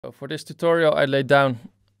So for this tutorial I laid down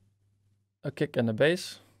a kick and a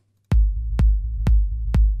bass.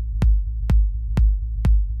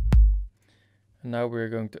 And now we're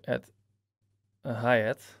going to add a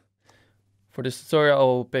hi-hat. For this tutorial I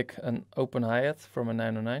will pick an open hi-hat from a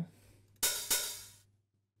 909.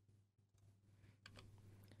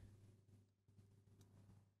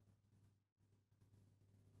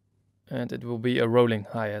 And it will be a rolling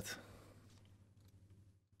hi-hat.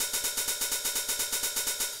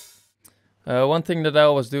 One thing that I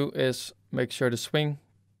always do is make sure the swing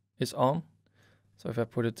is on. So if I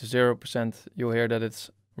put it to 0%, you'll hear that it's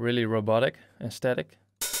really robotic and static.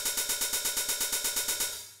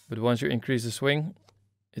 But once you increase the swing,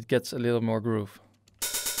 it gets a little more groove.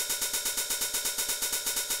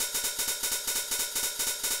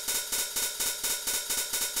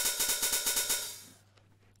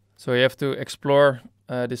 So you have to explore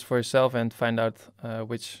this for yourself and find out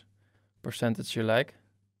which percentage you like.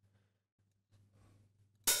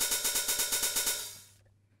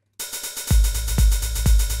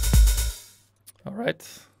 All right.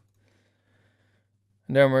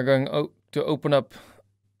 And then we're going to open up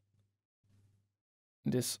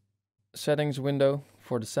this settings window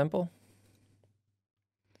for the sample.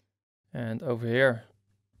 And over here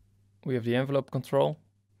we have the envelope control.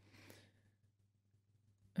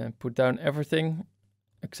 And put down everything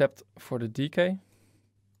except for the decay.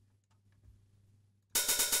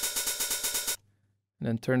 And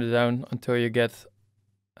then turn it down until you get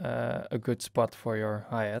a good spot for your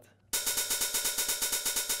hi-hat.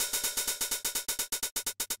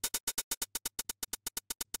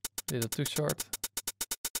 A little too short.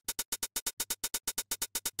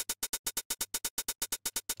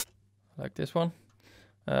 Like this one.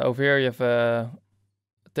 Over here you have a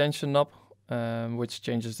tension knob, which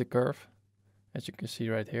changes the curve, as you can see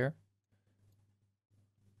right here.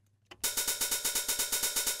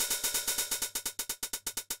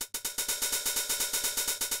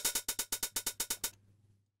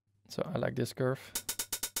 So I like this curve.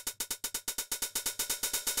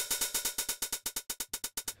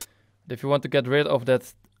 But if you want to get rid of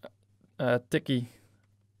that ticky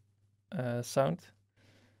sound,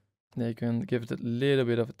 then you can give it a little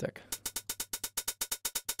bit of a tag.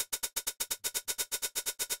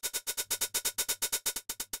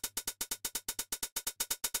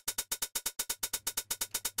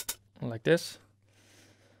 Like this.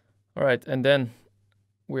 All right, and then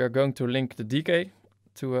we are going to link the decay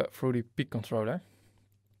to a Fruity Peak controller.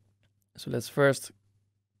 So let's first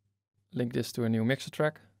link this to a new mixer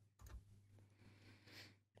track.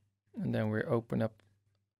 And then we open up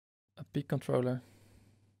a peak controller.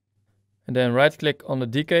 And then right click on the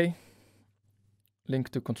decay, link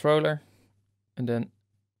to controller, and then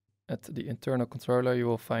at the internal controller you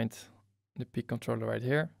will find the peak controller right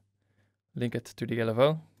here. Link it to the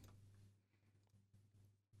LFO.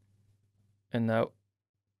 And now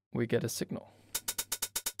we get a signal,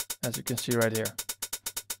 as you can see right here.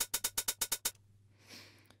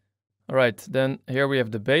 All right, then here we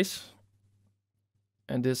have the bass,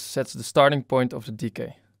 and this sets the starting point of the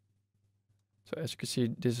decay. So as you can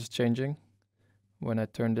see, this is changing when I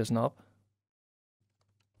turn this knob.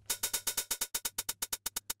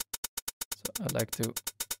 So I like to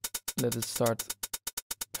let it start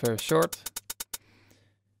very short.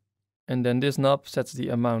 And then this knob sets the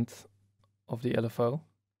amount of the LFO,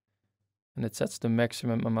 and it sets the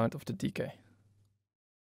maximum amount of the decay,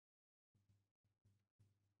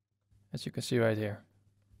 as you can see right here.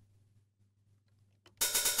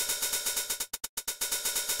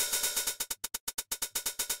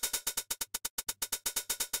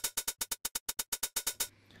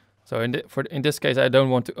 So in this case I don't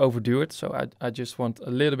want to overdo it, so I just want a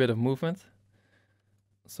little bit of movement.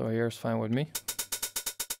 So here's fine with me.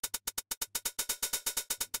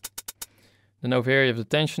 Then over here you have the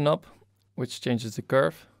tension knob, which changes the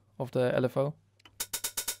curve of the LFO.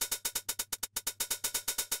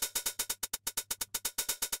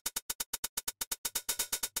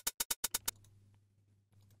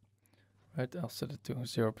 Right, I'll set it to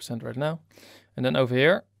 0% right now. And then over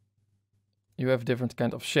here you have different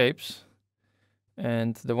kind of shapes.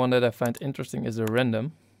 And the one that I find interesting is the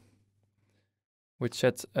random, which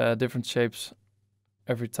sets different shapes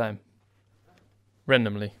every time,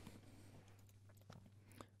 randomly.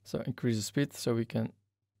 So increase the speed so we can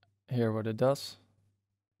hear what it does.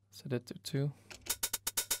 Set it to 2.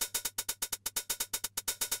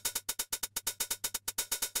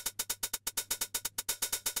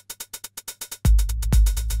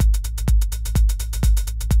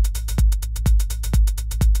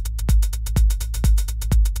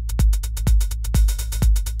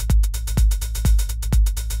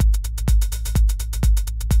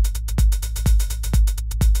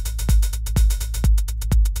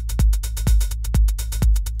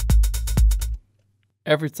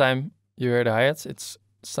 every time you hear the hi-hats, it's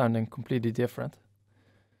sounding completely different.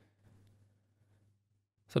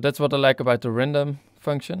 So that's what I like about the random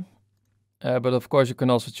function. But of course you can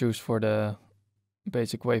also choose for the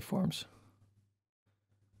basic waveforms.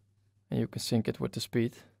 And you can sync it with the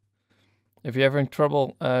speed. If you're having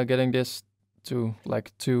trouble getting this to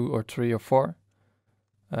like 2 or 3 or 4,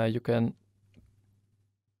 you can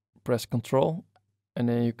press Control and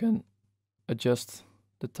then you can adjust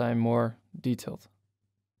the time more detailed.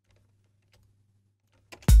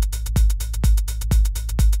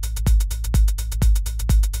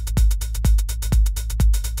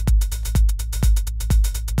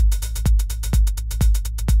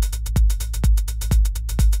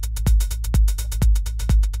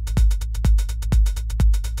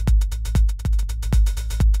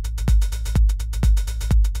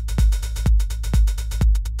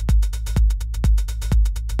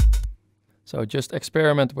 So just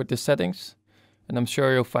experiment with the settings, and I'm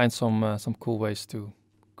sure you'll find some cool ways to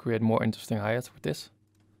create more interesting hi-hats with this.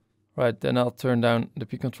 Right, then I'll turn down the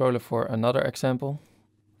P controller for another example.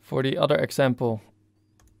 For the other example,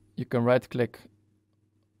 you can right-click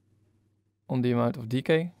on the amount of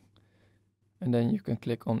decay, and then you can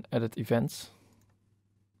click on Edit Events,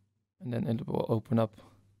 and then it will open up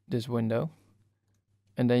this window,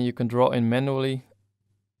 and then you can draw in manually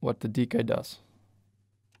what the decay does.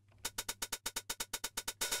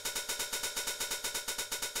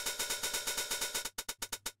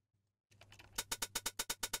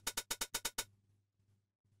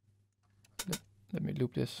 Let me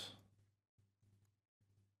loop this.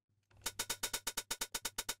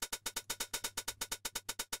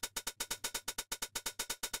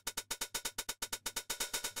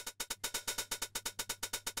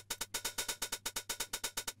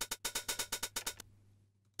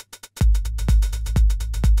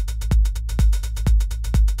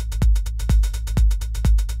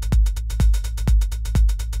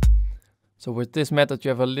 So with this method you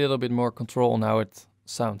have a little bit more control on how it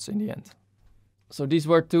sounds in the end. So these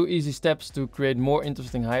were 2 easy steps to create more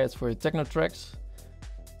interesting hi-hats for your techno tracks.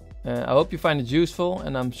 I hope you find it useful,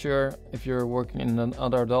 and I'm sure if you're working in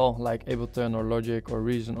another DAW like Ableton or Logic or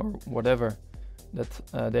Reason or whatever, that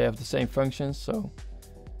they have the same functions, so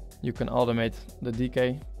you can automate the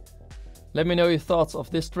decay. Let me know your thoughts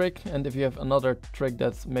of this trick, and if you have another trick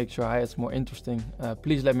that makes your hi-hats more interesting,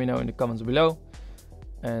 please let me know in the comments below,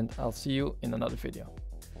 and I'll see you in another video.